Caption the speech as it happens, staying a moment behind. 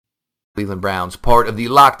Cleveland Browns, part of the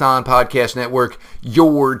Locked On Podcast Network,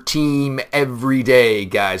 your team every day.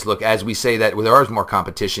 Guys, look, as we say that, there is more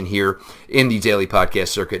competition here in the daily podcast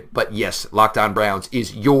circuit. But yes, Locked On Browns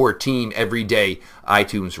is your team every day.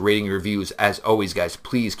 iTunes, rating, reviews, as always, guys,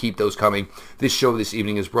 please keep those coming. This show this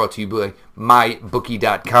evening is brought to you by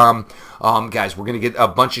MyBookie.com. Guys, we're going to get a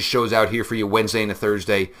bunch of shows out here for you Wednesday and a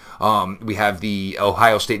Thursday. We have the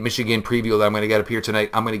Ohio State-Michigan preview that I'm going to get up here tonight.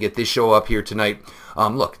 I'm going to get this show up here tonight.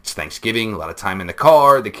 Look, it's Thanksgiving, a lot of time in the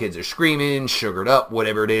car, the kids are screaming, sugared up,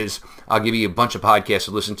 whatever it is. I'll give you a bunch of podcasts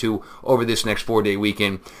to listen to over this next 4-day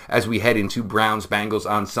weekend as we head into Browns-Bengals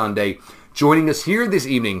on Sunday. Joining us here this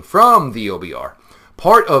evening from the OBR,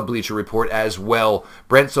 part of Bleacher Report as well,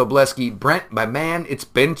 Brent Sobleski. Brent, my man, it's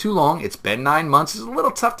been too long. It's been 9 months. It's a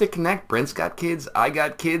little tough to connect. Brent's got kids. I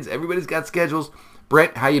got kids. Everybody's got schedules.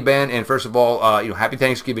 Brent, how you been? And first of all, happy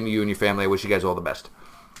Thanksgiving to you and your family. I wish you guys all the best.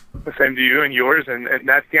 The same to you and yours, and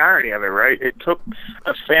that's the irony of it, right? It took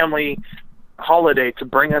a family holiday to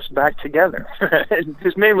bring us back together.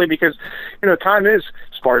 Just mainly because, time is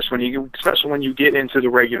sparse especially when you get into the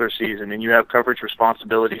regular season and you have coverage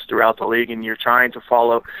responsibilities throughout the league and you're trying to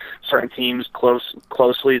follow certain teams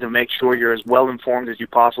closely to make sure you're as well informed as you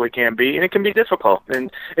possibly can be, and it can be difficult.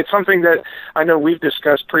 And it's something that I know we've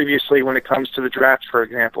discussed previously when it comes to the draft, for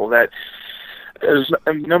example, that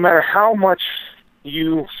no matter how much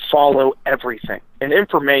you follow everything. And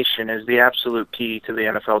information is the absolute key to the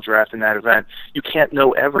NFL draft in that event. You can't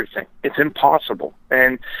know everything. It's impossible.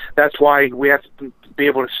 And that's why we have to be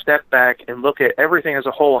able to step back and look at everything as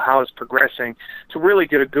a whole, how it's progressing, to really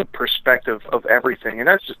get a good perspective of everything. And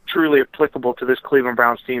that's truly applicable to this Cleveland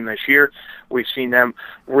Browns team this year. We've seen them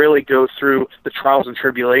really go through the trials and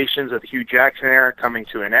tribulations of the Hugh Jackson era coming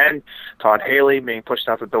to an end, Todd Haley being pushed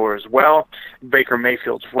out the door as well, Baker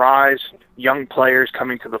Mayfield's rise, young players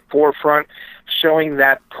coming to the forefront, showing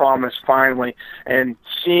that promise finally, and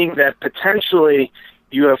seeing that potentially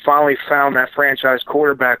you have finally found that franchise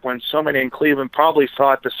quarterback when so many in Cleveland probably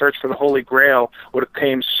thought the search for the Holy Grail would have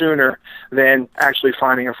came sooner than actually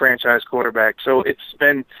finding a franchise quarterback. So it's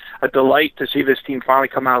been a delight to see this team finally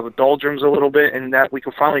come out of the doldrums a little bit, and that we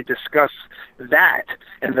can finally discuss that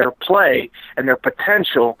and their play and their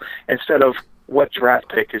potential instead of what draft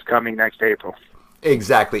pick is coming next April.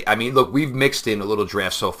 Exactly. I mean, look, we've mixed in a little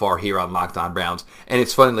draft so far here on Locked On Browns, and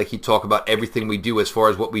it's funny, like, you talk about everything we do as far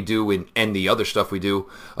as what we do and the other stuff we do.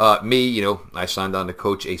 I signed on to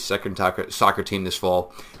coach a second soccer team this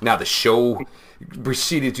fall. Now the show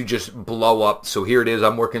proceeded to just blow up, so here it is.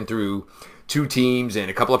 I'm working through 2 teams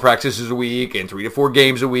and a couple of practices a week and 3 to 4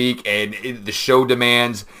 games a week, and the show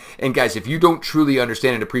demands. And guys, if you don't truly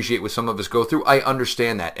understand and appreciate what some of us go through, I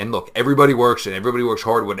understand that. And look, everybody works and everybody works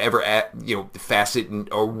hard, whatever facet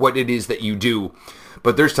or what it is that you do.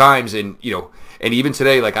 But there's times, and even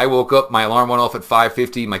today, like, I woke up, my alarm went off at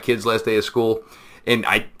 5:50, my kid's last day of school, and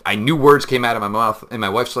I knew words came out of my mouth, and my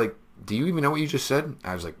wife's like, "Do you even know what you just said?"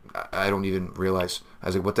 I was like, I don't even realize. I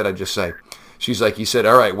was like, "What did I just say?" She's like, "You said,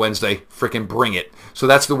 all right, Wednesday, frickin' bring it." So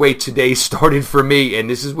that's the way today started for me, and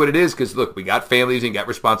this is what it is, because, look, we got families and got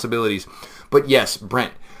responsibilities. But yes,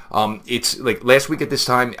 Brent, it's like last week at this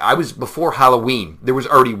time, before Halloween, there was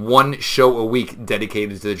already 1 show a week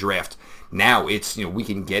dedicated to the draft. Now it's, we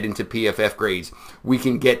can get into PFF grades. We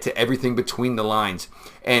can get to everything between the lines.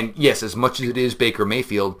 And yes, as much as it is Baker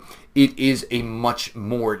Mayfield, it is a much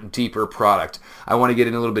more deeper product. I want to get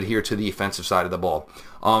in a little bit here to the offensive side of the ball.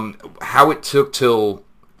 How it took till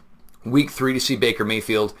week 3 to see Baker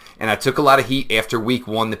Mayfield, and I took a lot of heat after week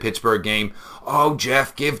 1, the Pittsburgh game. "Oh,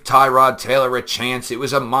 Jeff, give Tyrod Taylor a chance. It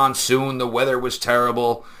was a monsoon. The weather was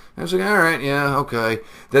terrible." I was like, all right, yeah, okay.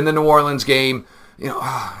 Then the New Orleans game,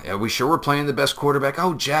 are we sure we're playing the best quarterback?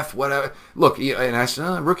 "Oh, Jeff, whatever." Look, and I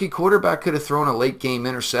said, rookie quarterback could have thrown a late game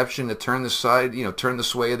interception to turn the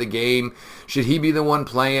sway of the game. Should he be the one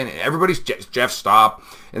playing? Everybody's, "Jeff, stop."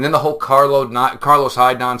 And then the whole Carlos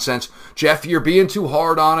Hyde nonsense. "Jeff, you're being too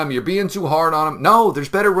hard on him. You're being too hard on him." No, there's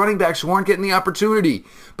better running backs who aren't getting the opportunity.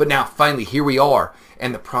 But now, finally, here we are.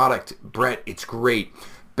 And the product, Brett, it's great.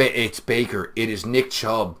 It's Baker. It is Nick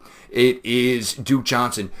Chubb. It is Duke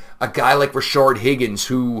Johnson. A guy like Rashard Higgins,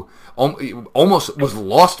 who almost was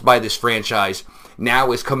lost by this franchise, now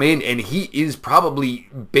has come in, and he is probably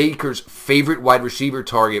Baker's favorite wide receiver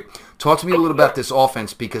target. Talk to me a little about this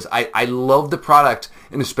offense, because I love the product,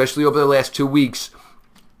 and especially over the last 2 weeks.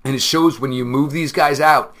 And it shows when you move these guys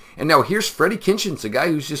out. And now here's Freddie Kitchens, a guy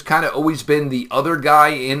who's just kind of always been the other guy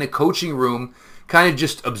in the coaching room, kind of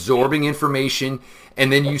just absorbing information.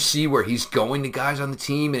 And then you see where he's going to guys on the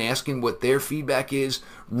team and asking what their feedback is,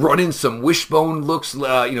 running some wishbone looks,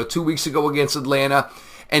 2 weeks ago against Atlanta.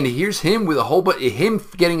 And here's him with him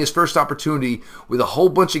getting his first opportunity with a whole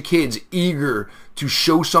bunch of kids eager to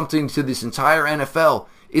show something to this entire NFL.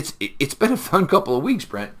 It's been a fun couple of weeks,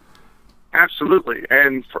 Brent. Absolutely,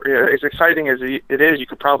 and as exciting as it is, you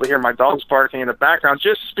could probably hear my dogs barking in the background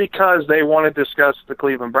just because they want to discuss the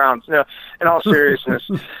Cleveland Browns. In all seriousness,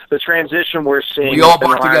 the transition we're seeing... We all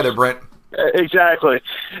bark together, Brent. Exactly.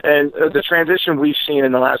 And the transition we've seen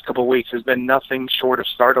in the last couple of weeks has been nothing short of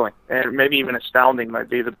startling, and maybe even astounding might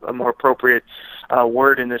be a more appropriate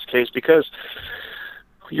word in this case, because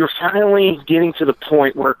you're finally getting to the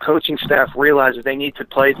point where coaching staff realizes they need to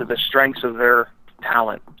play to the strengths of their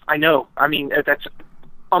talent. I know. I mean, that's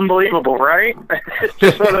unbelievable, right? It's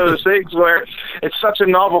just one of those things where it's such a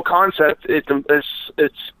novel concept. It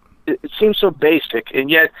seems so basic, and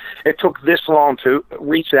yet it took this long to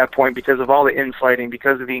reach that point because of all the infighting,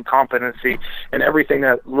 because of the incompetency, and everything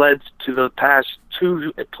that led to the past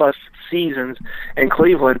 2+ seasons in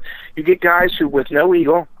Cleveland. You get guys who, with no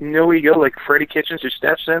ego, like Freddie Kitchens, who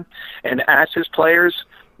steps in and asks his players,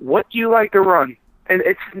 "What do you like to run?" And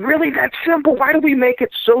it's really that simple. Why do we make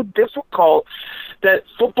it so difficult that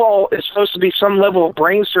football is supposed to be some level of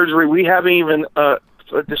brain surgery we haven't even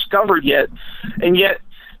discovered yet? And yet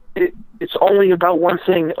it's only about one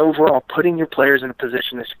thing overall, putting your players in a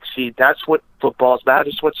position to succeed. That's what football is. That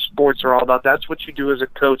is what sports are all about. That's what you do as a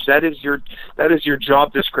coach. That is your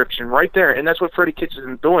job description right there. And that's what Freddie Kitchens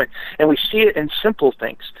is doing. And we see it in simple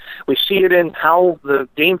things. We see it in how the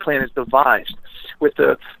game plan is devised. With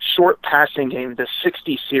the short passing game, the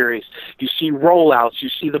 60 series, you see rollouts, you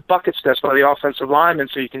see the bucket steps by the offensive lineman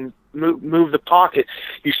so you can move the pocket.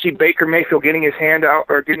 You see Baker Mayfield getting his hand out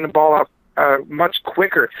or getting the ball out much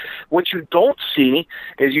quicker. What you don't see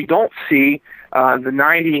is the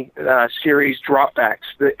 90 series dropbacks,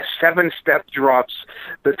 the 7-step drops,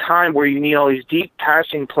 the time where you need all these deep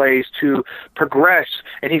passing plays to progress,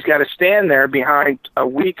 and he's got to stand there behind a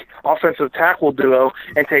weak offensive tackle duo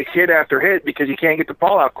and take hit after hit because he can't get the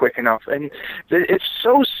ball out quick enough. And it's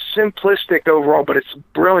so simplistic overall, but it's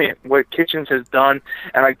brilliant what Kitchens has done,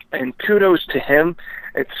 and kudos to him.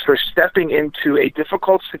 It's for stepping into a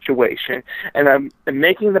difficult situation and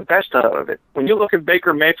making the best out of it. When you look at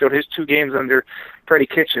Baker Mayfield, his 2 games under Freddie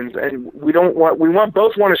Kitchens, and we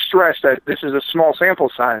both want to stress that this is a small sample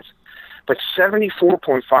size, but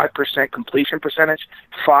 74.5% completion percentage,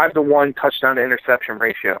 5-to-1 touchdown to interception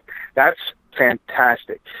ratio. That's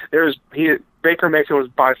fantastic. Baker Mayfield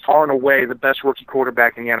is by far and away the best rookie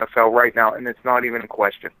quarterback in the NFL right now, and it's not even in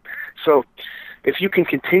question. So if you can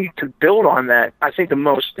continue to build on that, I think the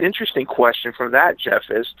most interesting question from that, Jeff,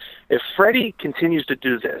 is if Freddie continues to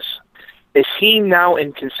do this, is he now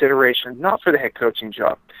in consideration, not for the head coaching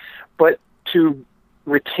job, but to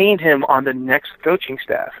retain him on the next coaching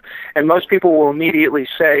staff? And most people will immediately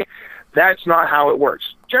say, that's not how it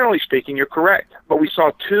works. Generally speaking, you're correct. But we saw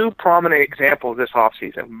 2 prominent examples this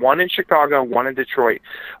offseason, one in Chicago, one in Detroit,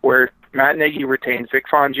 where Matt Nagy retained Vic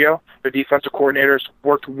Fangio. The defensive coordinators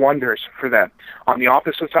worked wonders for them. On the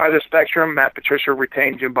opposite side of the spectrum, Matt Patricia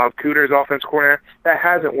retained Jim Bob Cooter as offense coordinator. That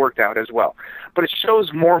hasn't worked out as well. But it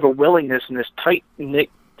shows more of a willingness in this tight-knit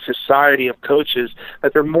society of coaches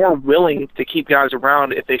that they're more willing to keep guys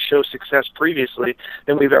around if they show success previously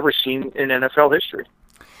than we've ever seen in NFL history.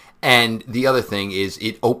 And the other thing is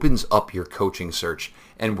it opens up your coaching search.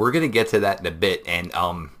 And we're going to get to that in a bit. And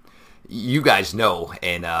you guys know,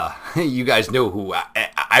 and you guys know who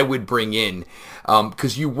I would bring in,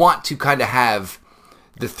 because you want to kind of have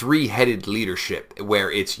the 3-headed leadership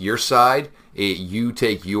where it's your side, you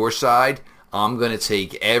take your side, I'm going to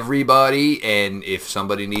take everybody, and if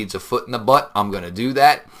somebody needs a foot in the butt, I'm going to do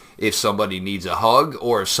that. If somebody needs a hug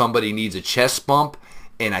or if somebody needs a chest bump,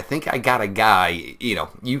 and I think I got a guy,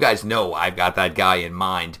 you guys know I've got that guy in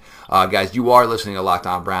mind. Guys, you are listening to Locked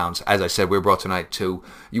On Browns. As I said, we are brought to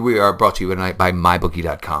you tonight by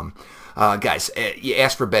MyBookie.com. Guys, you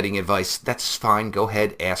ask for betting advice. That's fine. Go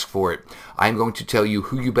ahead, ask for it. I'm going to tell you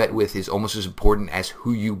who you bet with is almost as important as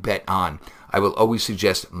who you bet on. I will always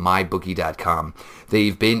suggest MyBookie.com.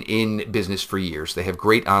 They've been in business for years. They have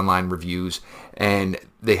great online reviews, and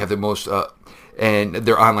they have the most... and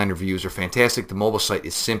their online reviews are fantastic. The mobile site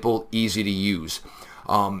is simple, easy to use.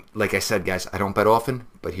 Like I said, guys, I don't bet often,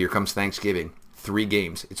 but here comes Thanksgiving. 3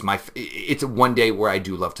 games. It's one day where I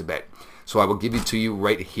do love to bet. So I will give it to you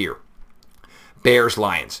right here. Bears,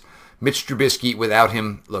 Lions. Mitch Trubisky, without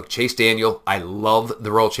him, look, Chase Daniel, I love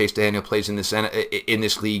the role Chase Daniel plays in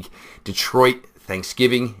this league. Detroit,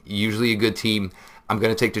 Thanksgiving, usually a good team. I'm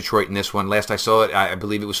going to take Detroit in this one. Last I saw it, I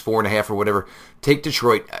believe it was 4.5 or whatever. Take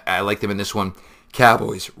Detroit. I like them in this one.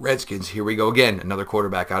 Cowboys, Redskins, here we go again. Another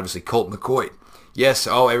quarterback, obviously, Colt McCoy. Yes.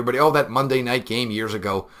 Oh, everybody. Oh, that Monday night game years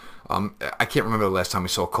ago. I can't remember the last time we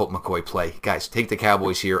saw Colt McCoy play. Guys, take the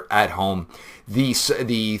Cowboys here at home. The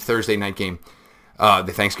Thursday night game,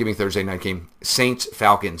 the Thanksgiving Thursday night game, Saints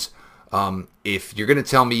Falcons. If you're going to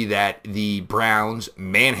tell me that the Browns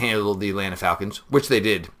manhandled the Atlanta Falcons, which they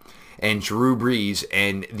did, and Drew Brees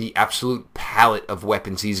and the absolute palette of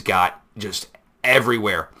weapons he's got just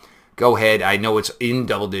everywhere, go ahead. I know it's in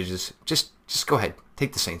double digits. Just go ahead.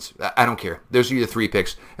 Take the Saints. I don't care. Those are your 3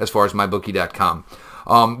 picks as far as mybookie.com.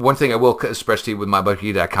 One thing I will express to you with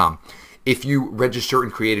mybookie.com, if you register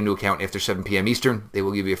and create a new account after 7 p.m. Eastern, they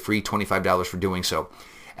will give you a free $25 for doing so.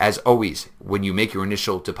 As always, when you make your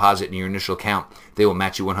initial deposit in your initial account, they will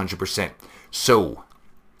match you 100%. So,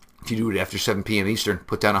 if you do it after 7 p.m. Eastern,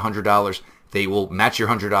 put down $100. They will match your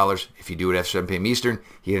 $100. If you do it after 7 p.m. Eastern,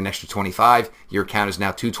 you get an extra $25. Your account is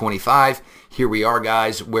now $225. Here we are,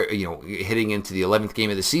 guys. We're hitting into the 11th game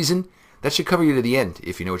of the season. That should cover you to the end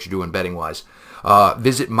if you know what you're doing betting-wise.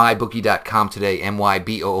 Visit mybookie.com today,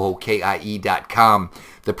 mybookie.com.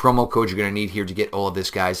 The promo code you're going to need here to get all of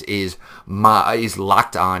this, guys, is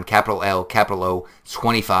locked on, capital L, capital O,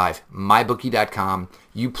 25. Mybookie.com.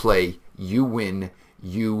 You play, you win,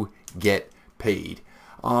 you get paid.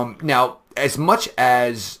 Now, as much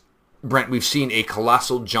as, Brent, we've seen a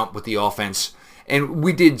colossal jump with the offense, and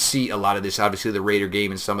we did see a lot of this, obviously, the Raider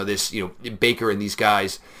game and some of this, Baker and these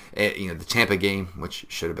guys, the Tampa game, which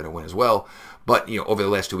should have been a win as well. But, over the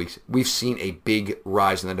last 2 weeks, we've seen a big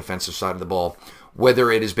rise on the defensive side of the ball.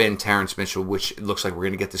 Whether it has been Terrence Mitchell, which it looks like we're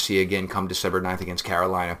going to get to see again come December 9th against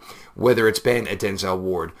Carolina, whether it's been a Denzel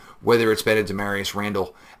Ward, whether it's been a Demarius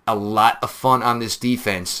Randall, a lot of fun on this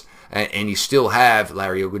defense. And you still have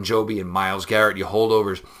Larry Ogunjobi and Myles Garrett, your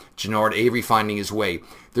holdovers, Jannard Avery finding his way.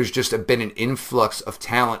 There's just been an influx of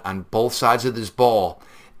talent on both sides of this ball.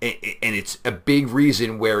 And it's a big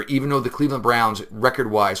reason where even though the Cleveland Browns,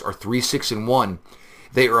 record-wise, are 3-6-1,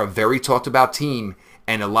 they are a very talked-about team.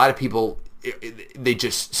 And a lot of people, they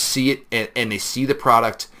just see it and they see the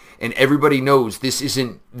product. And everybody knows this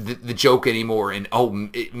isn't the joke anymore. And,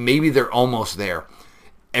 maybe they're almost there.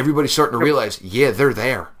 Everybody's starting to realize, yeah, they're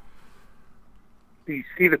there. You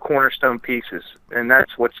see the cornerstone pieces, and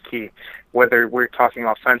that's what's key. Whether we're talking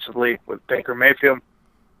offensively with Baker Mayfield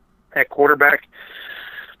at quarterback,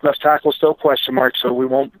 left tackle still question mark, so we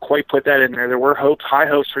won't quite put that in there. There were high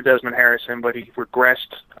hopes for Desmond Harrison, but he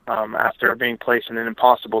regressed after being placed in an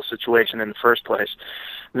impossible situation in the first place.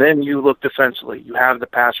 Then you look defensively. You have the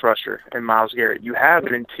pass rusher in Myles Garrett. You have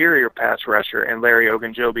an interior pass rusher, and Larry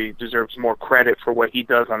Ogunjobi deserves more credit for what he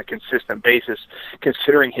does on a consistent basis,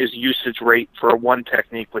 considering his usage rate for a one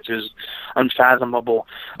technique, which is unfathomable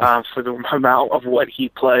for the amount of what he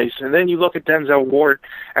plays. And then you look at Denzel Ward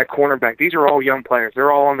at cornerback. These are all young players.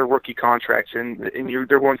 They're all under rookie contracts, and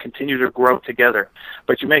they're going to continue to grow together.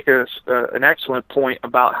 But you make an excellent point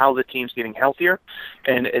about how the team's getting healthier,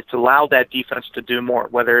 and it's allowed that defense to do more,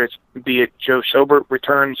 whether it's be it Joe Schobert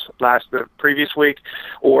returns the previous week,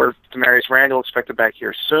 or Demarius Randall expected back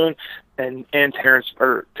here soon, and Terrence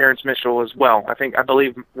Mitchell as well. I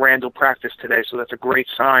believe Randall practiced today, so that's a great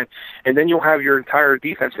sign. And then you'll have your entire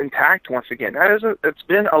defense intact once again. It's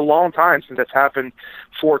been a long time since that's happened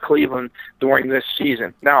for Cleveland during this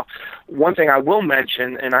season. Now, one thing I will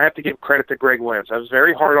mention, and I have to give credit to Greg Williams. I was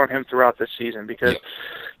very hard on him throughout this season because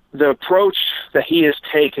the approach that he has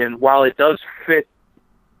taken, while it does fit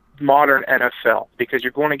modern NFL, because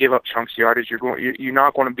you're going to give up chunks of yardage, you're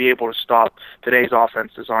not going to be able to stop today's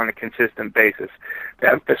offenses on a consistent basis.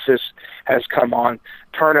 The emphasis has come on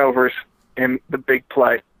turnovers and the big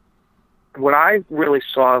play. What I really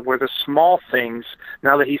saw were the small things,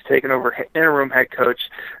 now that he's taken over interim head coach,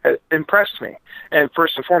 impressed me. And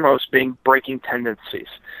first and foremost, being breaking tendencies.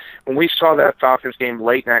 When we saw that Falcons game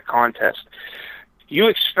late in that contest, you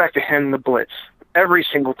expect him to blitz every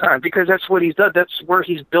single time, because that's what he's done. That's where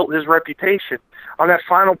he's built his reputation. On that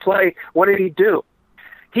final play, what did he do?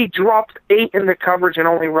 He dropped 8 in the coverage and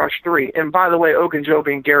only rushed 3. And by the way,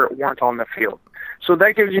 Ogunjobi and Garrett weren't on the field. So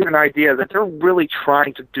that gives you an idea that they're really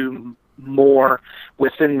trying to do more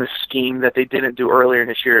within the scheme that they didn't do earlier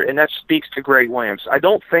this year, and that speaks to Greg Williams. I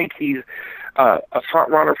don't think he's a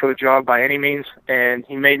front runner for the job by any means, and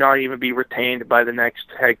he may not even be retained by the next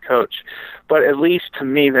head coach. But at least to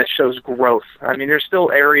me, that shows growth. I mean, there's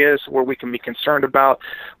still areas where we can be concerned about,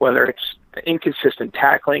 whether it's inconsistent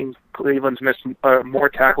tackling. Cleveland's missed more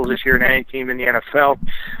tackles this year than any team in the NFL,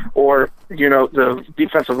 or the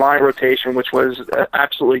defensive line rotation, which was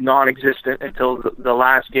absolutely non-existent until the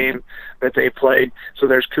last game that they played. So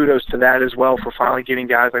there's kudos to that as well for finally getting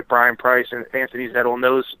guys like Brian Price and Anthony Zettel and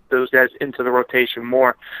those guys into the rotation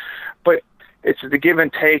more. But it's the give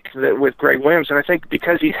and take that with Greg Williams. And I think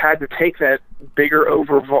because he's had to take that bigger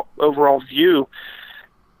overall view,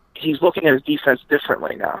 he's looking at his defense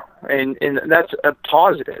differently now. And that's a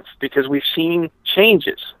positive because we've seen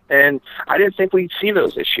changes. And I didn't think we'd see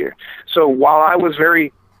those this year. So while I was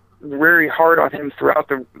very, very hard on him throughout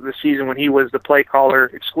the season when he was the play caller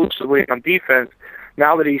exclusively on defense,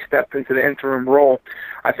 now that he stepped into the interim role,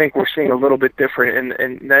 I think we're seeing a little bit different,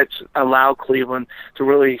 and that's allowed Cleveland to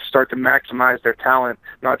really start to maximize their talent,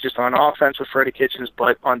 not just on offense with Freddie Kitchens,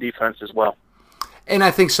 but on defense as well. And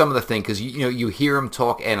I think some of the thing, because you hear him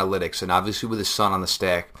talk analytics, and obviously with his son on the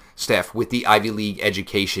staff with the Ivy League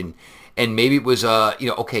education, and maybe it was,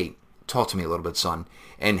 okay, talk to me a little bit, son.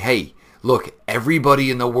 And hey, look, everybody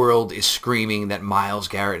in the world is screaming that Myles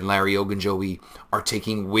Garrett and Larry Ogunjobi are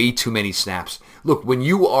taking way too many snaps. Look, when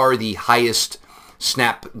you are the highest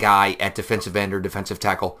snap guy at defensive end or defensive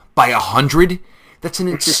tackle by 100, that's an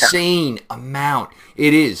insane amount.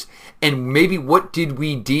 It is. And maybe what did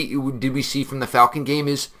we see from the Falcon game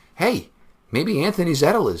is, hey, maybe Anthony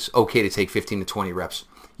Zettel is okay to take 15 to 20 reps.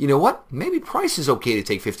 You know what? Maybe Price is okay to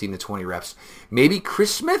take 15 to 20 reps. Maybe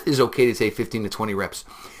Chris Smith is okay to take 15 to 20 reps.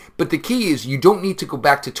 But the key is you don't need to go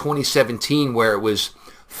back to 2017 where it was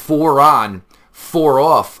 4 on, 4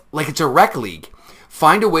 off, like it's a rec league.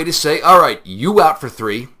 Find a way to say, all right, you out for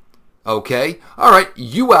 3, okay? All right,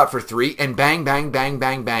 you out for 3, and bang, bang, bang,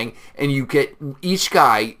 bang, bang, and you get each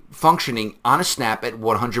guy functioning on a snap at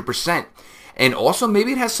 100%. And also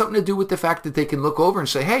maybe it has something to do with the fact that they can look over and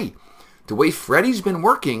say, hey, the way Freddie's been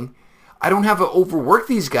working, I don't have to overwork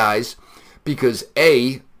these guys because,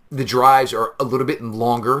 A, the drives are a little bit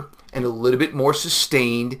longer and a little bit more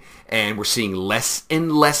sustained, and we're seeing less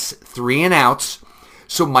and less 3 and outs.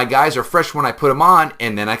 So my guys are fresh when I put them on,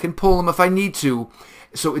 and then I can pull them if I need to.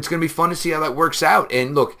 So it's going to be fun to see how that works out.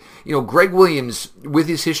 And look, Greg Williams, with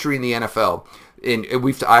his history in the NFL, and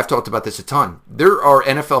I've talked about this a ton, there are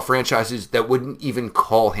NFL franchises that wouldn't even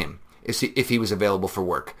call him if he was available for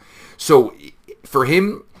work. So for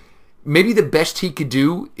him, maybe the best he could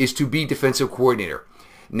do is to be defensive coordinator.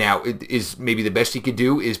 Now, maybe the best he could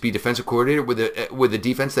do is be defensive coordinator with a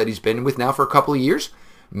defense that he's been with now for a couple of years.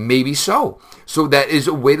 Maybe so. So that is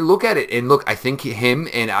a way to look at it. And look, I think him,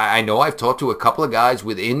 and I know I've talked to a couple of guys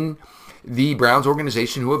within the Browns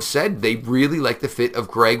organization who have said they really like the fit of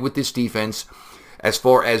Greg with this defense as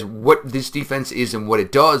far as what this defense is and what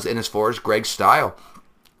it does, and as far as Greg's style.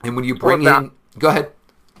 And when you bring in... Go ahead.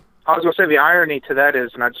 I was going to say the irony to that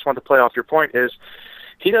is, and I just want to play off your point, is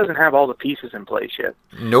he doesn't have all the pieces in place yet.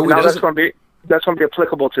 No, he doesn't. That's going to be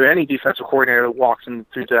applicable to any defensive coordinator that walks in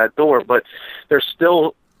through that door, but there's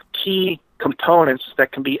still key components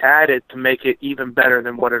that can be added to make it even better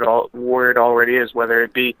than where it already is, whether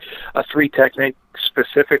it be a 3 technique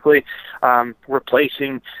specifically,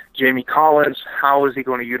 replacing Jamie Collins, how is he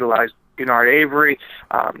going to utilize Bernard Avery,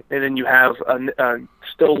 and then you have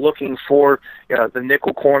still looking for the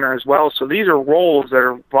nickel corner as well. So these are roles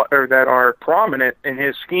that are prominent in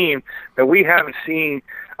his scheme that we haven't seen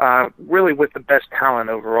really with the best talent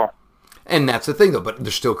overall. And that's the thing, though, but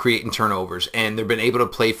they're still creating turnovers, and they've been able to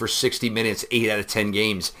play for 60 minutes, 8 out of 10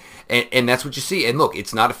 games, and that's what you see. And look,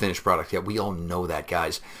 it's not a finished product yet. We all know that,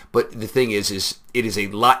 guys. But the thing is it is a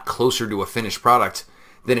lot closer to a finished product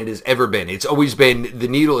than it has ever been. It's always been, the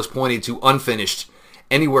needle is pointing to unfinished,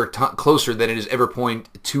 anywhere closer than it has ever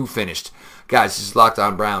pointed to finished. Guys, this is Locked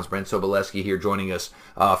On Browns. Brent Sobolewski here joining us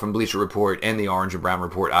from Bleacher Report and the Orange and Brown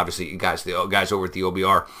Report. Obviously, guys, the guys over at the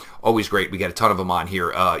OBR, always great. We got a ton of them on here.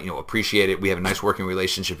 Appreciate it. We have a nice working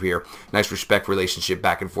relationship here, nice respect relationship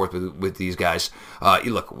back and forth with these guys.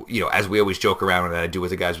 Look, as we always joke around and I do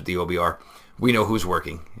with the guys with the OBR, we know who's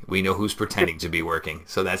working. We know who's pretending to be working.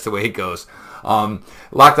 So that's the way it goes.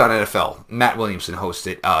 Locked On NFL. Matt Williamson hosts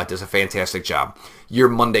it. Does a fantastic job. Your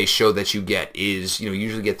Monday show that you get is,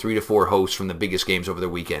 usually get 3 to 4 hosts from the biggest games over the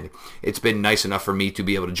weekend. It's been nice enough for me to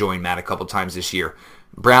be able to join Matt a couple times this year.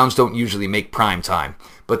 Browns don't usually make prime time,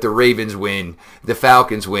 but the Ravens win, the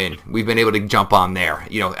Falcons win. We've been able to jump on there.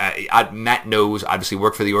 Matt knows, obviously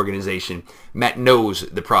worked for the organization. Matt knows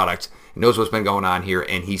the product, knows what's been going on here,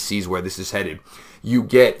 and he sees where this is headed. You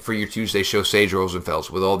get, for your Tuesday show, Sage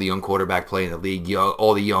Rosenfels, with all the young quarterback play in the league,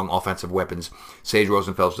 all the young offensive weapons. Sage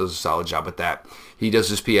Rosenfels does a solid job with that. He does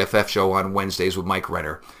his PFF show on Wednesdays with Mike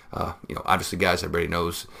Renner. Obviously, guys, everybody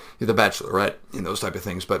knows The Bachelorette and those type of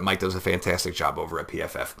things, but Mike does a fantastic job over at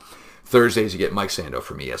PFF. Thursdays, you get Mike Sando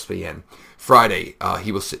from ESPN. Friday,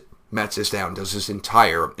 Matt sits down and does his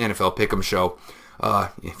entire NFL Pick'em show.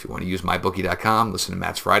 If you want to use mybookie.com, listen to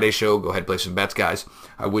Matt's Friday show. Go ahead, play some bets, guys.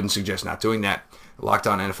 I wouldn't suggest not doing that. Locked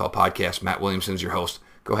On NFL podcast. Matt Williamson is your host.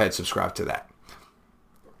 Go ahead, subscribe to that.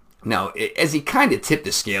 Now, as he kind of tipped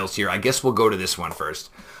the scales here, I guess we'll go to this one first.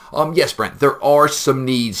 Yes, Brent, there are some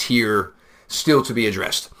needs here still to be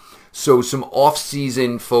addressed. So some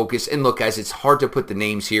off-season focus. And look, guys, it's hard to put the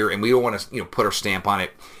names here, and we don't want to put our stamp on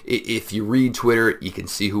it. If you read Twitter, you can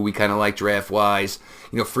see who we kind of like draft-wise.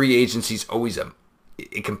 Free agency's always a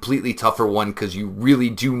completely tougher one because you really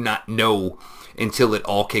do not know until it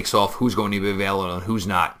all kicks off who's going to be available and who's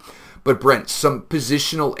not. But Brent, some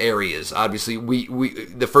positional areas. Obviously, we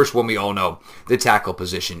the first one we all know, the tackle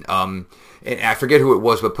position. And I forget who it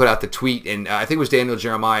was, but put out the tweet, and I think it was Daniel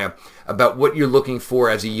Jeremiah, about what you're looking for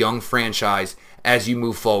as a young franchise as you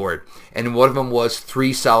move forward. And one of them was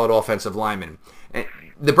 3 solid offensive linemen. And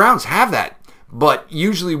the Browns have that, but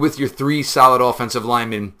usually with your 3 solid offensive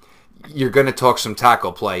linemen, you're going to talk some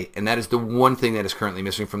tackle play, and that is the one thing that is currently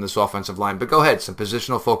missing from this offensive line. But go ahead, some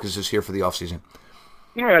positional focus is here for the offseason.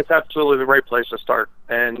 Yeah, it's absolutely the right place to start.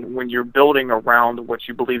 And when you're building around what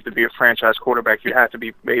you believe to be a franchise quarterback, you have to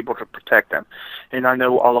be able to protect them. And I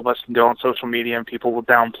know all of us can go on social media and people will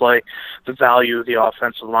downplay the value of the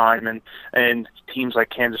offensive line, and teams like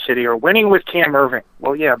Kansas City are winning with Cam Irving.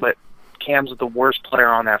 Well, yeah, but Cam's the worst player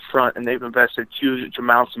on that front, and they've invested huge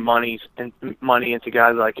amounts of money into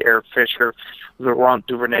guys like Eric Fisher, Laurent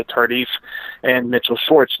Duvernay-Tardif, and Mitchell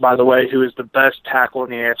Schwartz, by the way, who is the best tackle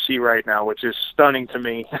in the AFC right now, which is stunning to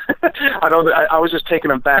me. I was just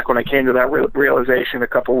taken aback when I came to that realization a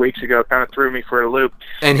couple weeks ago. It kind of threw me for a loop.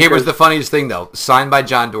 And here was the funniest thing, though. Signed by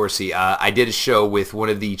John Dorsey. I did a show with one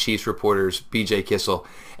of the Chiefs reporters, BJ Kissel,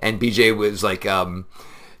 and BJ was like...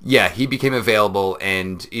 yeah, he became available,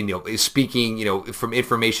 and speaking, from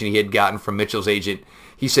information he had gotten from Mitchell's agent,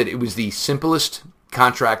 he said it was the simplest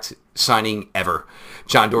contract signing ever.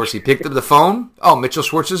 John Dorsey picked up the phone. Oh, Mitchell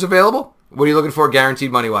Schwartz is available. What are you looking for,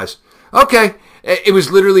 guaranteed money wise? Okay. It was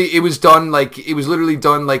literally done like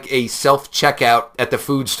a self checkout at the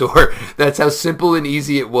food store. That's how simple and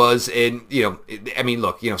easy it was. And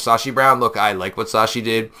look, Sashi Brown. Look, I like what Sashi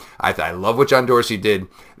did. I love what John Dorsey did.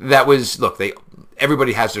 That was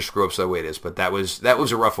everybody has their screw ups the way it is, but that was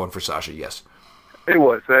a rough one for Sashi. Yes, it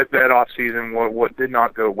was that off season. What did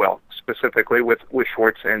not go well, specifically with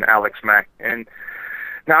Schwartz and Alex Mack, and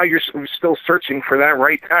now you're still searching for that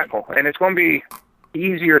right tackle, and it's going to be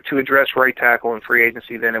easier to address right tackle in free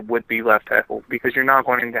agency than it would be left tackle, because you're not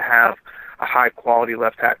going to have a high-quality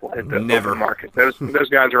left tackle hit the open market. Those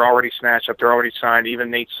guys are already snatched up. They're already signed. Even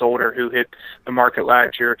Nate Solder, who hit the market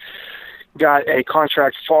last year, got a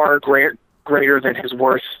contract far greater than his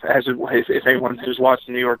worth, as if anyone who's watched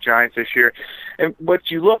the New York Giants this year. And what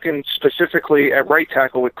you look in specifically at right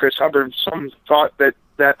tackle with Chris Hubbard, some thought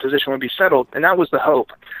that position would be settled, and that was the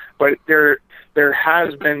hope. But there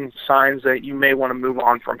has been signs that you may want to move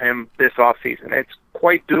on from him this offseason. It's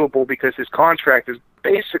quite doable because his contract is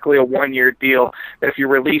basically a one-year deal that if you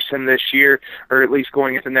release him this year, or at least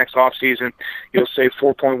going into next offseason, you'll save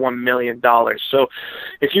 $4.1 million. So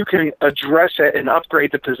if you can address it and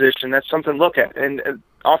upgrade the position, that's something to look at. And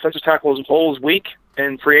offensive tackle as a whole is weak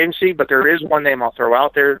in free agency, but there is one name I'll throw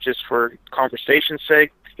out there just for conversation's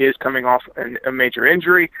sake. He is coming off a major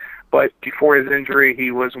injury, but before his injury, he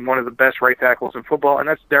was one of the best right tackles in football, and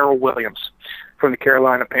that's Darrell Williams from the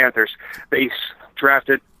Carolina Panthers. They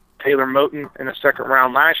drafted Taylor Moton in the second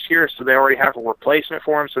round last year, so they already have a replacement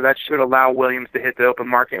for him, so that should allow Williams to hit the open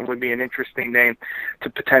market and would be an interesting name to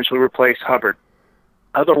potentially replace Hubbard.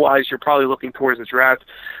 Otherwise, you're probably looking towards the draft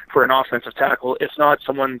for an offensive tackle. If not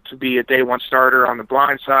someone to be a day one starter on the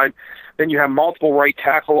blind side, then you have multiple right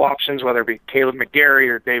tackle options, whether it be Caleb McGarry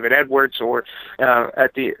or David Edwards, or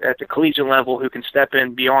at the collegiate level, who can step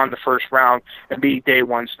in beyond the first round and be day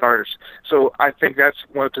one starters. So I think that's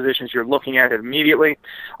one of the positions you're looking at immediately.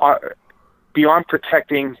 Beyond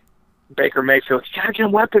protecting Baker Mayfield, you gotta get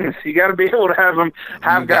him weapons. You gotta be able to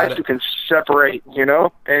have guys who can separate,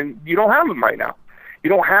 and you don't have them right now. You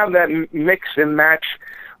don't have that mix and match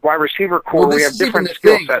wide receiver core. Well, we have different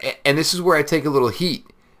skill sets. And this is where I take a little heat.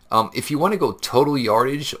 If you want to go total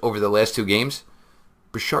yardage over the last 2 games,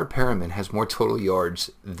 Brashard Perriman has more total yards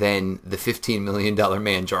than the $15 million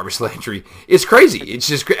man, Jarvis Landry. It's crazy. It's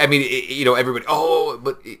just, everybody,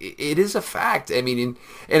 but it is a fact. I mean,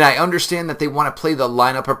 and I understand that they want to play the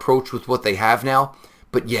lineup approach with what they have now,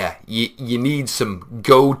 but yeah, you need some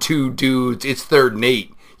go-to dudes. It's 3rd and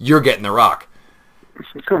 8. You're getting the rock.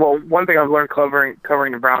 Well, one thing I've learned covering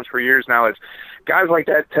the Browns for years now is guys like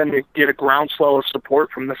that tend to get a groundswell of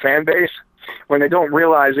support from the fan base. when they don't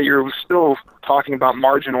realize that you're still talking about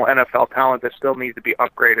marginal NFL talent that still needs to be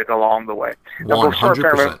upgraded along the way.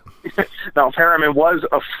 100%. Now, Perriman was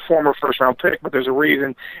a former first-round pick, but there's a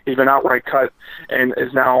reason he's been outright cut and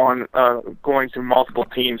is now on going through multiple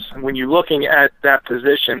teams. And when you're looking at that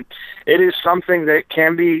position, it is something that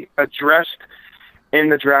can be addressed in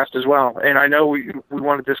the draft as well. And I know we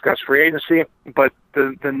want to discuss free agency, but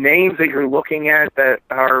the names that you're looking at that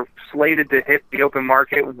are slated to hit the open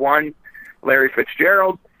market, one, Larry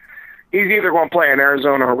Fitzgerald, he's either going to play in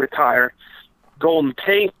Arizona or retire. Golden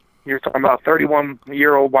Tate, you're talking about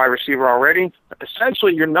 31-year-old wide receiver already.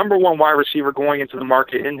 Essentially, your number one wide receiver going into the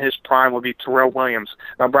market in his prime would be Terrell Williams.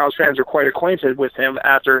 Now, Browns fans are quite acquainted with him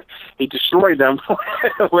after he destroyed them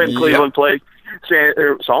when Cleveland played.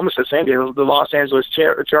 It's almost the same game, the Los Angeles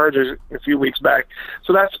Chargers a few weeks back.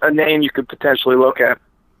 So that's a name you could potentially look at.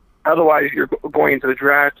 Otherwise, you're going into the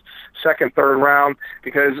draft, second, third round,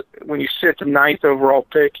 because when you sit the ninth overall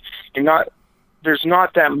pick, there's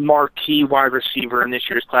not that marquee wide receiver in this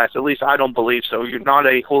year's class. At least I don't believe so. You're not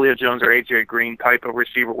a Julio Jones or AJ Green type of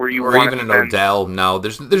receiver where you or even an Odell. No,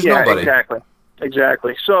 there's nobody.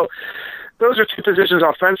 Exactly. So those are two positions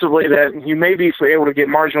offensively that you may be able to get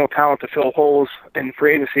marginal talent to fill holes in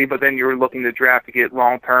free agency, but then you're looking to draft to get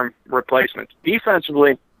long-term replacements.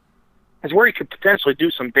 Defensively is where you could potentially do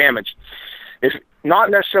some damage. It's not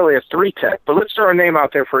necessarily a 3-tech, but let's throw a name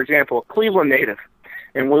out there, for example, a Cleveland native.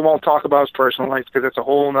 And we won't talk about his personal life because it's a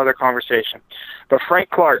whole other conversation. But Frank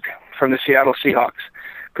Clark from the Seattle Seahawks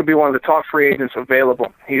could be one of the top free agents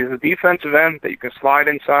available. He's a defensive end that you can slide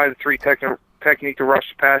inside, the 3-technique to rush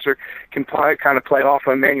the passer, can kind of play off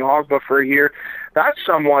of Emmanuel Ogbah for a year. That's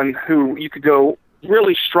someone who you could go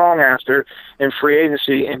really strong after in free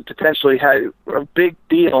agency and potentially have a big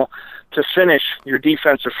deal to finish your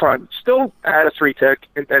defensive front. Still add a 3-tech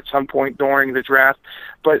at some point during the draft,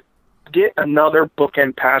 but get another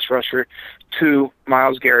bookend pass rusher to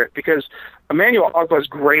Myles Garrett, because Emmanuel Ogbah is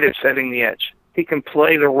great at setting the edge. He can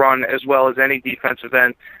play the run as well as any defensive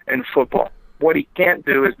end in football. What he can't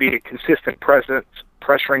do is be a consistent presence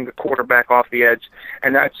pressuring the quarterback off the edge,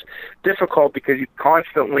 and that's difficult because you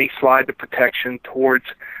constantly slide the protection towards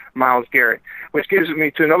Myles Garrett, which gives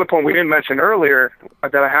me to another point we didn't mention earlier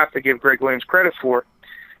that I have to give Greg Williams credit for.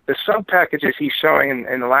 The sub packages he's showing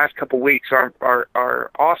in the last couple of weeks are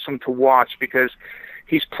awesome to watch, because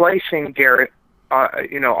he's placing Garrett,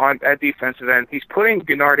 on at defensive end. He's putting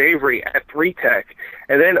Gennard Avery at 3-tech,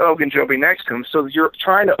 and then Ogunjobi next to him. So you're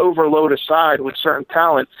trying to overload a side with certain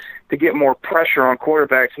talent to get more pressure on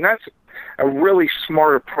quarterbacks, and that's a really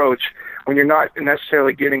smart approach when you're not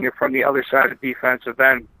necessarily getting it from the other side of defensive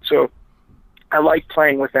end. So I like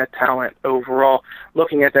playing with that talent overall.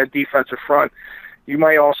 Looking at that defensive front, you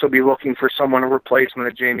might also be looking for someone, a replacement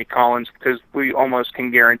of Jamie Collins, because we almost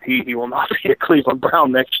can guarantee he will not be a Cleveland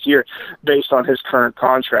Brown next year based on his current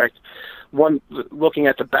contract. Looking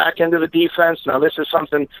at the back end of the defense, now this is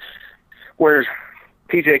something where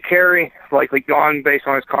T.J. Carey likely gone based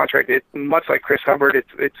on his contract. Much like Chris Hubbard,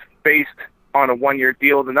 it's based on a one-year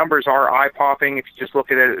deal. The numbers are eye-popping if you just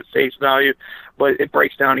look at it at face value, but it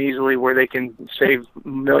breaks down easily where they can save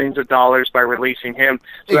millions of dollars by releasing him.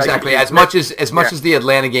 So exactly. As much as the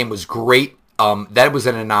Atlanta game was great, that was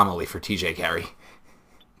an anomaly for TJ Carey.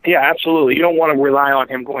 Yeah, absolutely. You don't want to rely on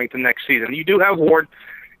him going to next season. You do have Ward.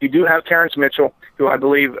 You do have Terrence Mitchell, who I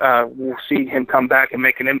believe will see him come back and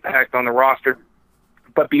make an impact on the roster.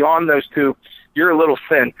 But beyond those two, you're a little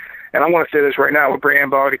thin. And I want to say this right now with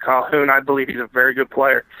Brandon Calhoun. I believe he's a very good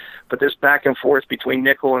player. But this back and forth between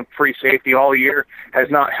nickel and free safety all year has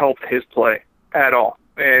not helped his play at all.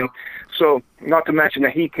 And so, not to mention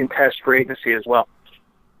that he can test free agency as well.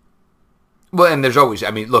 Well, and there's always,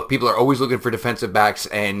 look, people are always looking for defensive backs,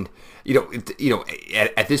 and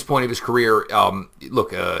at this point of his career,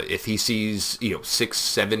 if he sees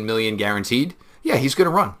 $6-7 million guaranteed, yeah, he's going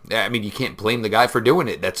to run. You can't blame the guy for doing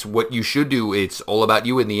it. That's what you should do. It's all about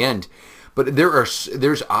you in the end. But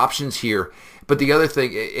there's options here. But the other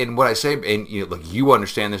thing, and what I say, and you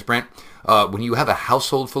understand this, Brent, when you have a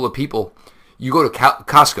household full of people, you go to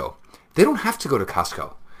Costco. They don't have to go to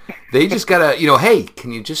Costco. They just got to, hey,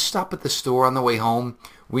 can you just stop at the store on the way home?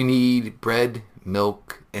 We need bread,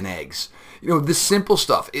 milk, and eggs. The simple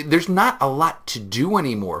stuff. There's not a lot to do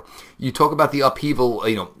anymore. You talk about the upheaval,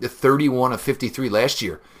 31 of 53 last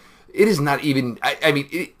year. It is not even,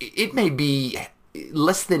 it may be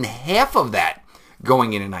less than half of that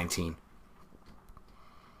going into 19.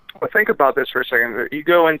 Well, think about this for a second. You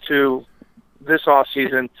go into this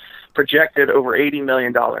offseason projected over $80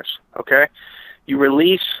 million, okay? You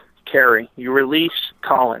release Carey. You release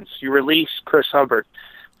Collins. You release Chris Hubbard.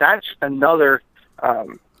 That's another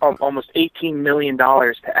almost $18 million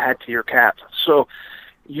to add to your cap. So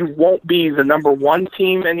you won't be the number one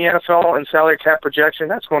team in the NFL in salary cap projection.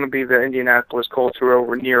 That's going to be the Indianapolis Colts, who are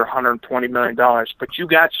over near $120 million. But you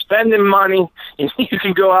got spending money, and you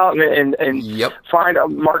can go out and find a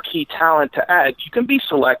marquee talent to add. You can be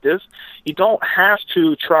selective. You don't have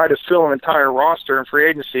to try to fill an entire roster in free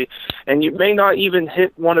agency, and you may not even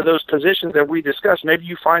hit one of those positions that we discussed. Maybe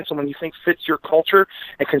you find someone you think fits your culture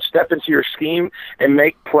and can step into your scheme and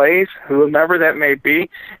make plays, whomever that may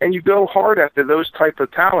be, and you go hard after those type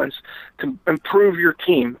of talents to improve your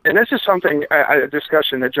team. And this is something, a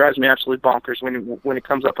discussion that drives me absolutely bonkers when it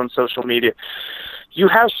comes up on social media. You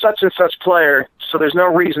have such and such player, so there's no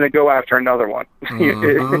reason to go after another one.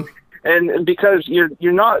 Mm-hmm. And because you're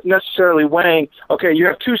not necessarily weighing, okay, you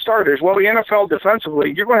have two starters. Well, the NFL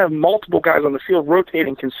defensively, you're going to have multiple guys on the field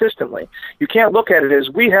rotating consistently. You can't look at it as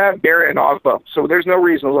we have Garrett and Ogba, so there's no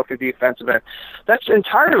reason to look at defensive end. That's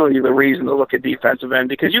entirely the reason to look at defensive end,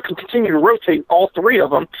 because you can continue to rotate all three of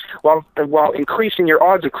them while increasing your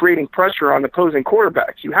odds of creating pressure on opposing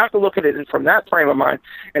quarterbacks. You have to look at it from that frame of mind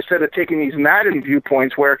instead of taking these Madden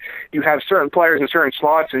viewpoints where you have certain players in certain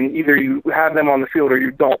slots and either you have them on the field or you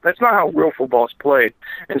don't. That's not how real football is played.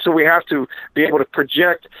 And so we have to be able to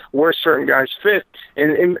project where certain guys fit.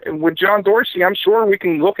 And with John Dorsey, I'm sure we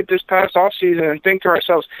can look at this past offseason and think to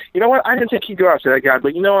ourselves, you know what, I didn't think he'd go after that guy,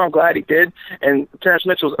 but you know what, I'm glad he did. And Terrence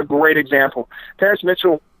Mitchell's a great example. Terrence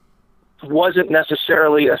Mitchell wasn't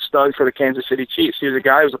necessarily a stud for the Kansas City Chiefs. He was a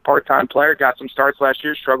guy who was a part-time player, got some starts last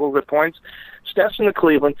year, struggled with points, steps into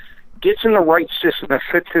Cleveland, gets in the right system that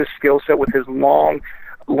fits his skill set with his long,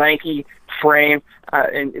 lanky frame,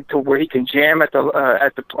 and to where he can jam at the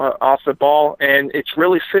off the ball, and it's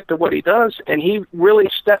really fit to what he does. And he really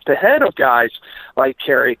stepped ahead of guys like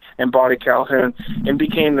Kerry and Bonnie Calhoun and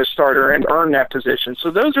became the starter and earned that position. So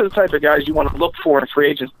those are the type of guys you want to look for in free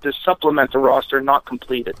agents to supplement the roster, not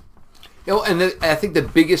complete it. You know, and I think the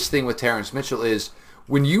biggest thing with Terrence Mitchell is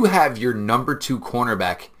when you have your number two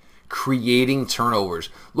cornerback creating turnovers.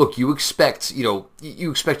 Look, you expect your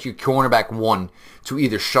cornerback one to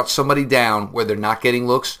either shut somebody down where they're not getting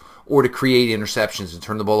looks or to create interceptions and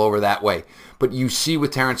turn the ball over that way. But you see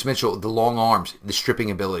with Terrence Mitchell, the long arms, the stripping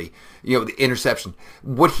ability, the interception.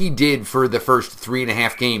 What he did for the first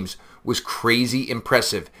 3.5 games was crazy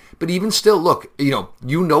impressive. But even still, look,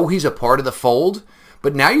 he's a part of the fold.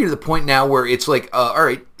 But now you're to the point now where it's like, all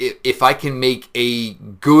right, if I can make a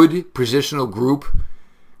good positional group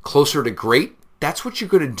closer to great, that's what you're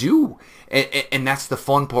going to do. And that's the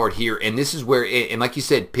fun part here. And this is where, and like you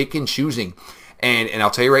said, pick and choosing. And I'll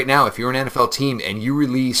tell you right now, if you're an NFL team and you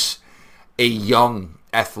release a young,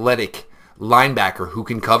 athletic linebacker who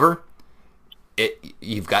can cover,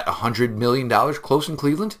 you've got $100 million close in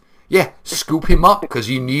Cleveland. Yeah, scoop him up because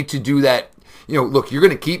you need to do that. Look, you're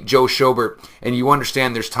going to keep Joe Schobert, and you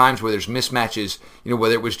understand there's times where there's mismatches,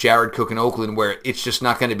 whether it was Jared Cook in Oakland, where it's just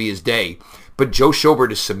not going to be his day. But Joe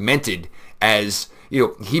Schobert is cemented as,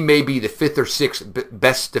 he may be the 5th or 6th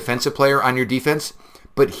best defensive player on your defense,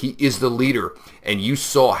 but he is the leader. And you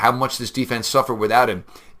saw how much this defense suffered without him.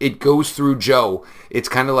 It goes through Joe. It's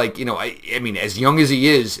kind of like, I mean, as young as he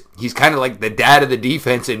is, he's kind of like the dad of the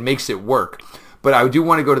defense and makes it work. But I do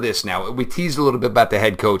want to go to this now. We teased a little bit about the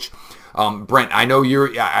head coach. Brent, I know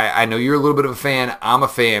you're a little bit of a fan. I'm a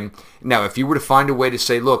fan. Now, if you were to find a way to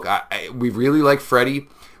say, look, we really like Freddie,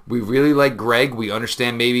 we really like Greg, we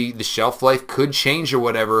understand maybe the shelf life could change or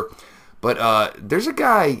whatever, but there's a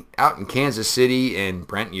guy out in Kansas City, and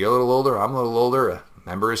Brent, you're a little older, I'm a little older,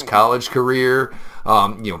 remember his college career,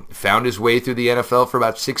 found his way through the NFL for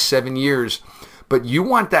about 6-7 years, but you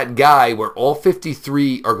want that guy where all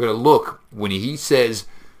 53 are going to look when he says,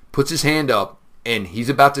 puts his hand up, and he's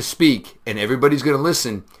about to speak, and everybody's going to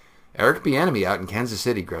listen. Eric Bieniemy out in Kansas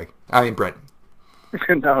City, Brent.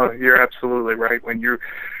 No, you're absolutely right. When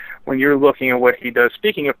you're looking at what he does,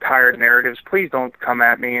 speaking of tired narratives, please don't come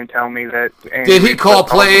at me and tell me that. Did he call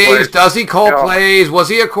plays? Does he call plays? Was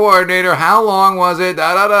he a coordinator? How long was it?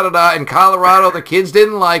 Da-da-da-da-da. In Colorado, the kids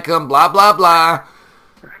didn't like him. Blah, blah, blah.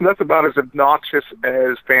 That's about as obnoxious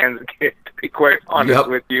as fans get, to be quite honest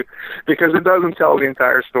with you, because it doesn't tell the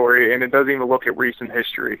entire story, and it doesn't even look at recent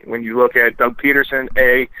history. When you look at Doug Peterson,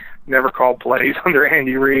 A, never called plays under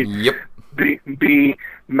Andy Reid. Yep. B,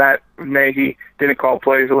 Matt Nagy didn't call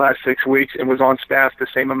plays the last 6 weeks and was on staff the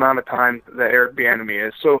same amount of time that Eric Bieniemy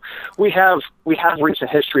is. So we have recent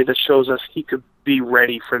history that shows us he could be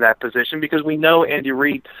ready for that position, because we know Andy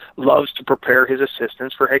Reid loves to prepare his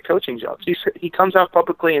assistants for head coaching jobs. He comes out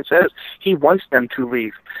publicly and says he wants them to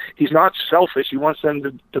leave. He's not selfish. He wants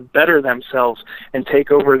them to better themselves and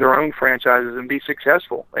take over their own franchises and be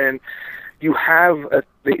successful. And you have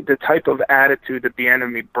the type of attitude that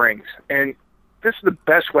Bieniemy brings. And this is the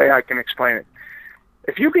best way I can explain it.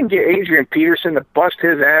 If you can get Adrian Peterson to bust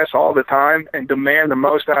his ass all the time and demand the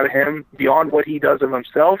most out of him beyond what he does of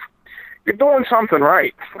himself, you're doing something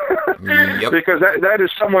right. Yep. Because that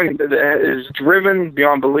is someone that is driven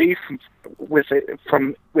beyond belief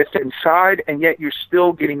from inside, and yet you're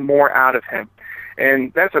still getting more out of him.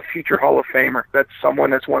 And that's a future Hall of Famer. That's someone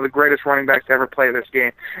that's one of the greatest running backs to ever play this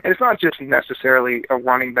game. And it's not just necessarily a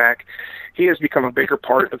running back. He has become a bigger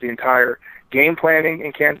part of the entire game planning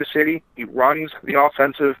in Kansas City. He runs the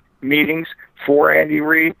offensive meetings for Andy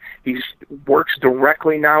Reid. He works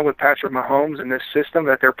directly now with Patrick Mahomes in this system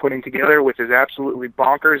that they're putting together, which is absolutely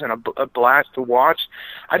bonkers and a blast to watch.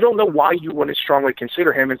 I don't know why you wouldn't strongly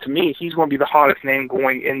consider him. And to me, he's going to be the hottest name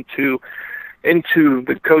going into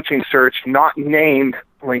the coaching search, not named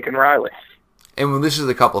Lincoln Riley. And this is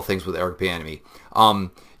a couple of things with Eric Bieniemy.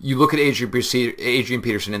 You look at Adrian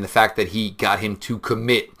Peterson and the fact that he got him to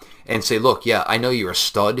commit and say, look, yeah, I know you're a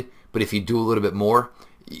stud, but if you do a little bit more,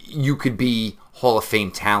 you could be Hall of Fame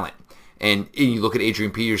talent. And you look at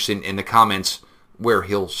Adrian Peterson in the comments where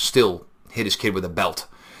he'll still hit his kid with a belt.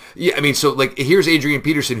 Yeah, I mean, so like here's Adrian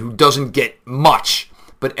Peterson who doesn't get much,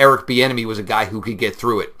 but Eric Bieniemy was a guy who could get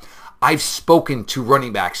through it. I've spoken to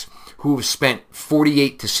running backs who have spent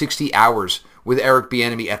 48 to 60 hours with Eric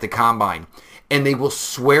Bieniemy at the Combine, and they will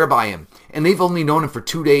swear by him. And they've only known him for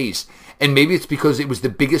 2 days. And maybe it's because it was the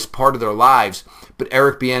biggest part of their lives, but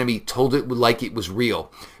Eric Bieniemy told it like it was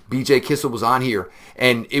real. BJ Kissel was on here,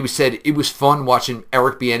 and it was said it was fun watching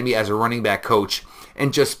Eric Bieniemy as a running back coach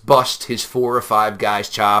and just bust his 4 or 5 guys'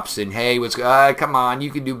 chops and, hey, come on,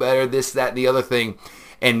 you can do better, this, that, and the other thing.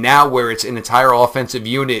 And now where it's an entire offensive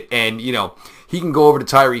unit and, he can go over to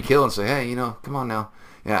Tyreek Hill and say, hey, come on now.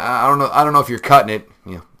 Yeah, I don't know if you're cutting it.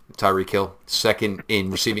 Tyreek Hill, second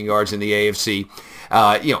in receiving yards in the AFC.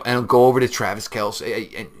 And he'll go over to Travis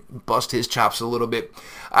Kelce and bust his chops a little bit.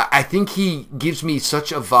 I think he gives me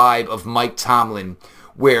such a vibe of Mike Tomlin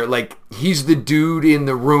where, like, he's the dude in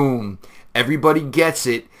the room. Everybody gets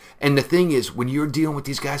it. And the thing is, when you're dealing with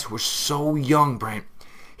these guys who are so young, Brent,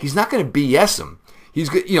 he's not going to BS them. He's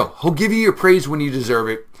good, he'll give you your praise when you deserve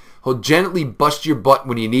it. He'll gently bust your butt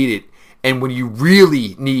when you need it. And when you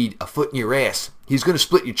really need a foot in your ass, he's going to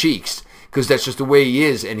split your cheeks because that's just the way he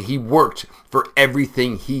is. And he worked for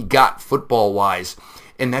everything he got football-wise.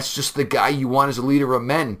 And that's just the guy you want as a leader of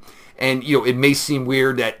men. And, it may seem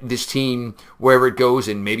weird that this team, wherever it goes,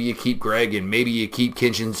 and maybe you keep Greg and maybe you keep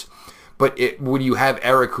Kitchens, but when you have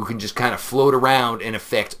Eric who can just kind of float around and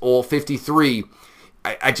affect all 53,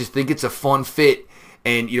 I just think it's a fun fit.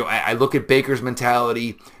 And, I look at Baker's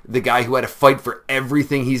mentality, the guy who had to fight for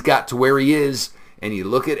everything he's got to where he is, and you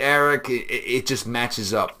look at Eric, it just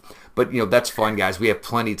matches up. But, that's fun, guys. We have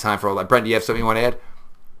plenty of time for all that. Brent, do you have something you want to add?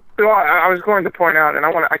 Well, I was going to point out, and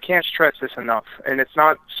I can't stress this enough, and it's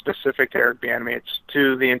not specific to Eric Bieniemy, it's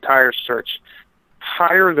to the entire search.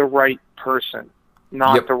 Hire the right person,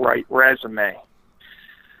 not the right resume.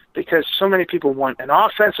 Because so many people want an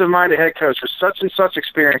offensive-minded head coach with such and such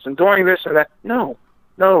experience and doing this and that. No.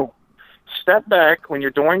 Step back when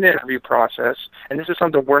you're doing the interview process, and this is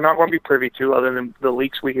something we're not going to be privy to other than the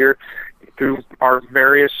leaks we hear through our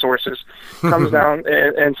various sources, comes down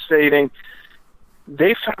and stating,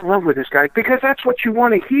 they fell in love with this guy because that's what you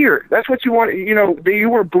want to hear. That's what you want. You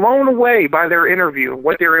were blown away by their interview,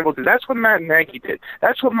 what they were able to do. That's what Matt Nagy did.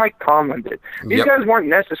 That's what Mike Tomlin did. These guys weren't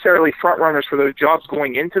necessarily front runners for those jobs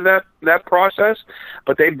going into that process,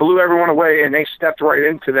 but they blew everyone away and they stepped right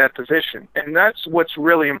into that position. And that's what's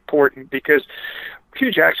really important because Hugh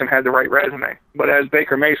Jackson had the right resume, but as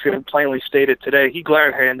Baker Mayfield plainly stated today, he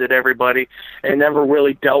glad-handed everybody and never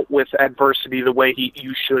really dealt with adversity the way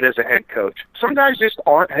you should as a head coach. Some guys just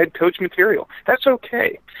aren't head coach material. That's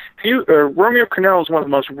okay. Romeo Crennel is one of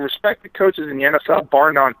the most respected coaches in the NFL,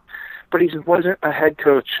 bar none, but he wasn't a head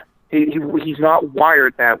coach. He's not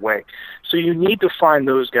wired that way. So you need to find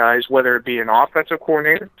those guys, whether it be an offensive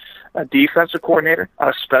coordinator, a defensive coordinator,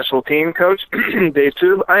 a special team coach, Dave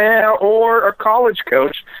Tube, or a college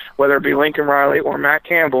coach, whether it be Lincoln Riley or Matt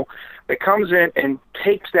Campbell, that comes in and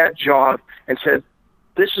takes that job and says,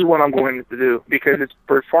 this is what I'm going to do, because it's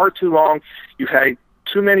for far too long you've had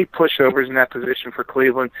too many pushovers in that position for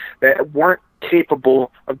Cleveland that weren't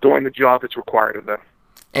capable of doing the job that's required of them.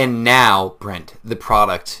 And now, Brent, the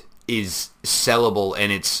product is sellable,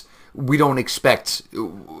 and we don't expect,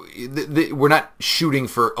 we're not shooting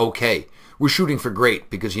for okay. We're shooting for great,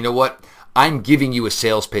 because you know what? I'm giving you a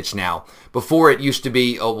sales pitch now. Before it used to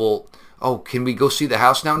be, can we go see the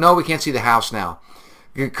house now? No, we can't see the house now.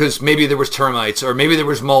 because maybe there was termites or maybe there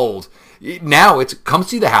was mold. Now it's come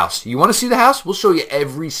see the house. You want to see the house? We'll show you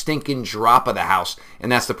every stinking drop of the house,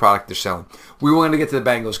 and that's the product they're selling. We wanted to get to the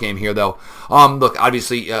Bengals game here, though. Look,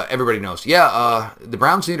 obviously, everybody knows. The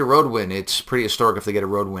Browns need a road win. It's pretty historic if they get a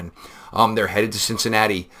road win. They're headed to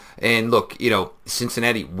Cincinnati, and look,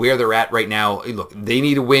 Cincinnati, where they're at right now, look, they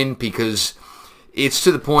need a win because it's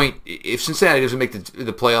to the point, if Cincinnati doesn't make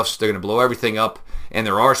the playoffs, they're going to blow everything up. And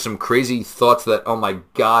there are some crazy thoughts that, oh my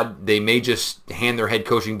God, they may just hand their head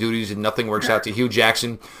coaching duties and nothing works out to Hugh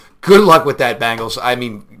Jackson. Good luck with that, Bengals. I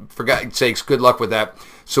mean, for God's sakes, good luck with that.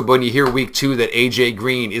 So when you hear week 2 that A.J.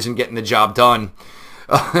 Green isn't getting the job done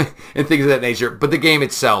and things of that nature. But the game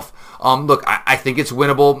itself, look, I think it's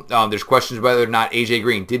winnable. There's questions whether or not A.J.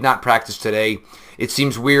 Green did not practice today. It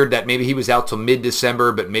seems weird that maybe he was out till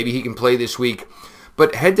mid-December, but maybe he can play this week.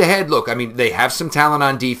 But head-to-head, look, I mean, they have some talent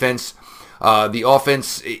on defense. The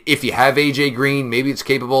offense, if you have A.J. Green, maybe it's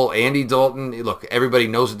capable. Andy Dalton, look, everybody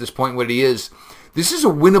knows at this point what he is. This is a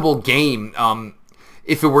winnable game.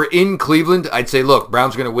 If it were in Cleveland, I'd say, look,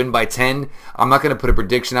 Browns are going to win by 10. I'm not going to put a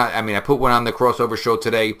prediction out. I mean, I put one on the crossover show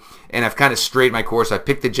today, and I've kind of strayed my course. I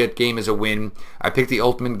picked the Jet game as a win. I picked the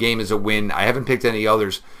Ultimate game as a win. I haven't picked any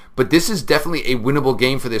others. But this is definitely a winnable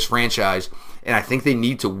game for this franchise, and I think they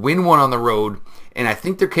need to win one on the road. And I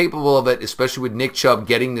think they're capable of it, especially with Nick Chubb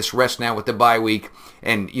getting this rest now with the bye week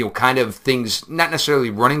and, kind of things not necessarily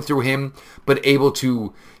running through him, but able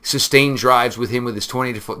to sustain drives with him with his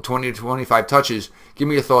 20 to 25 touches. Give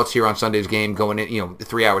me your thoughts here on Sunday's game going in,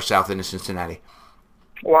 3 hours south into Cincinnati.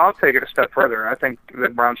 Well, I'll take it a step further. I think the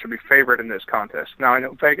Browns should be favored in this contest. Now, I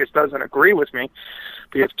know Vegas doesn't agree with me.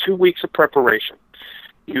 We have 2 weeks of preparation.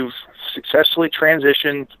 You've successfully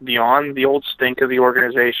transitioned beyond the old stink of the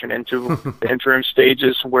organization into the interim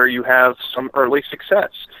stages where you have some early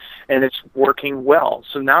success, and it's working well.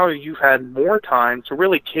 So now you've had more time to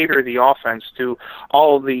really cater the offense to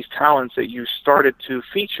all of these talents that you started to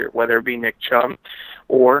feature, whether it be Nick Chubb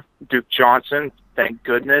or Duke Johnson. Thank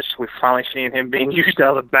goodness we've finally seen him being used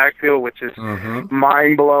out of the backfield, which is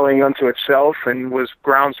mind-blowing unto itself and was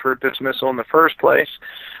grounds for dismissal in the first place.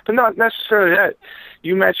 But not necessarily that.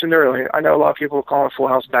 You mentioned earlier, I know a lot of people call it full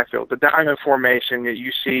house backfield, the diamond formation that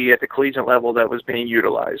you see at the collegiate level that was being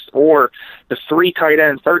utilized, or the 3 tight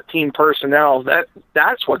ends, 13 personnel.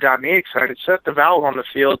 That's what got me excited. Set the valve on the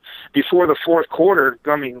field before the fourth quarter.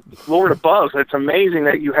 I mean, Lord above, it's amazing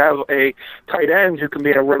that you have a tight end who can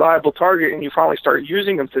be a reliable target and you finally start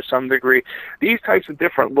using them to some degree. These types of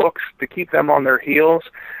different looks to keep them on their heels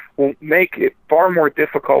will make it far more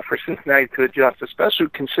difficult for Cincinnati to adjust, especially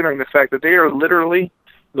considering the fact that they are literally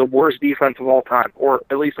the worst defense of all time, or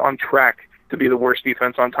at least on track to be the worst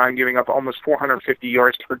defense on time, giving up almost 450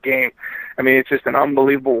 yards per game. I mean, it's just an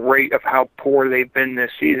unbelievable rate of how poor they've been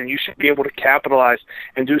this season. You should be able to capitalize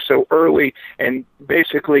and do so early and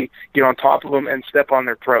basically get on top of them and step on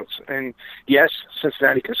their throats. And yes,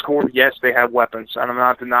 Cincinnati can score. Yes, they have weapons, and I'm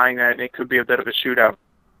not denying that. It could be a bit of a shootout.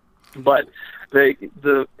 But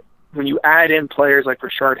when you add in players like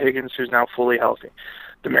Rashard Higgins, who's now fully healthy,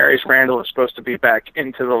 Demarius Randall is supposed to be back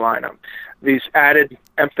into the lineup. These added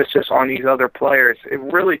emphasis on these other players, it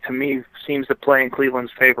really, to me, seems to play in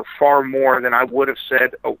Cleveland's favor far more than I would have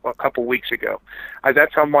said a couple weeks ago.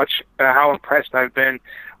 That's how impressed I've been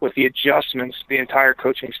with the adjustments the entire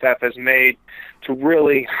coaching staff has made to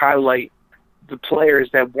really highlight the players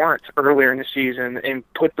that weren't earlier in the season and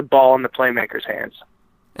put the ball in the playmakers' hands.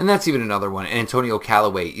 And that's even another one. Antonio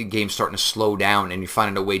Callaway, game's starting to slow down, and you're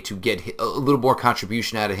finding a way to get a little more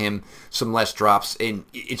contribution out of him, some less drops, and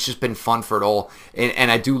it's just been fun for it all. And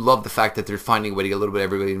I do love the fact that they're finding a way to get a little bit of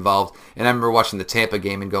everybody involved. And I remember watching the Tampa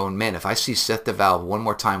game and going, man, if I see Seth DeValve one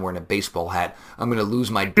more time wearing a baseball hat, I'm going to lose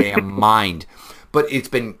my damn mind. But it's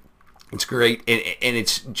great, and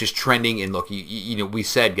it's just trending. And look, we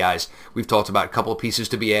said, guys, we've talked about a couple of pieces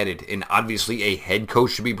to be added, and obviously a head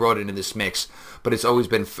coach should be brought into this mix. But it's always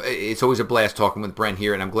a blast talking with Brent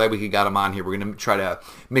here, and I'm glad we got him on here. We're going to try to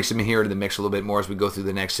mix him in here into the mix a little bit more as we go through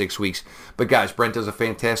the next 6 weeks. But guys, Brent does a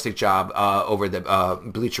fantastic job over the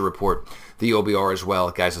Bleacher Report, the OBR as well.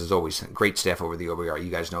 Guys, as always, great staff over the OBR. You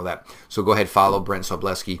guys know that. So go ahead, follow Brent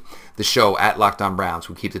Sobleski, the show at Locked On Browns.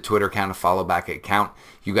 We keep the Twitter account and follow back account.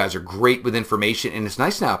 You guys are great with information, and it's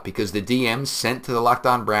nice now because the DMs sent to the Locked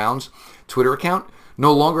On Browns Twitter account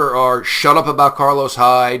no longer are shut up about Carlos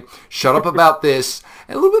Hyde, shut up about this,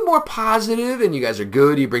 and a little bit more positive, and you guys are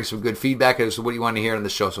good. You bring some good feedback as to what you want to hear on the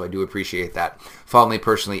show, so I do appreciate that. Follow me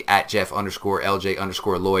personally at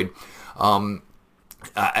Jeff_LJ_Lloyd.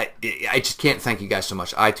 I just can't thank you guys so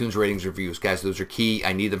much. iTunes ratings, reviews, guys, those are key.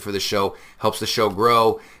 I need them for the show. Helps the show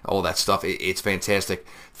grow, all that stuff. It's fantastic.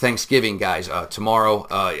 Thanksgiving, guys. Tomorrow,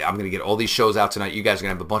 I'm going to get all these shows out tonight. You guys are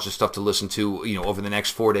going to have a bunch of stuff to listen to, over the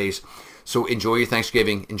next 4 days. So enjoy your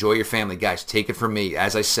Thanksgiving. Enjoy your family. Guys, take it from me.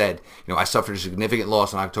 As I said, I suffered a significant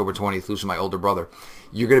loss on October 20th, losing my older brother.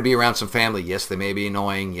 You're going to be around some family. Yes, they may be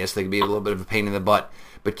annoying. Yes, they can be a little bit of a pain in the butt.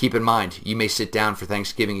 But keep in mind, you may sit down for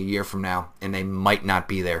Thanksgiving a year from now, and they might not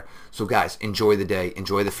be there. So, guys, enjoy the day.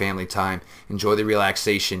 Enjoy the family time. Enjoy the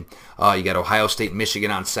relaxation. You got Ohio State,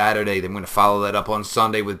 Michigan on Saturday. Then we're going to follow that up on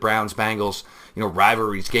Sunday with Browns, Bengals.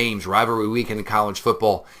 Rivalries, games, rivalry weekend in college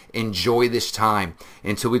football. Enjoy this time.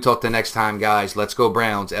 Until we talk the next time, guys, let's go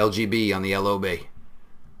Browns. LGB on the LOB.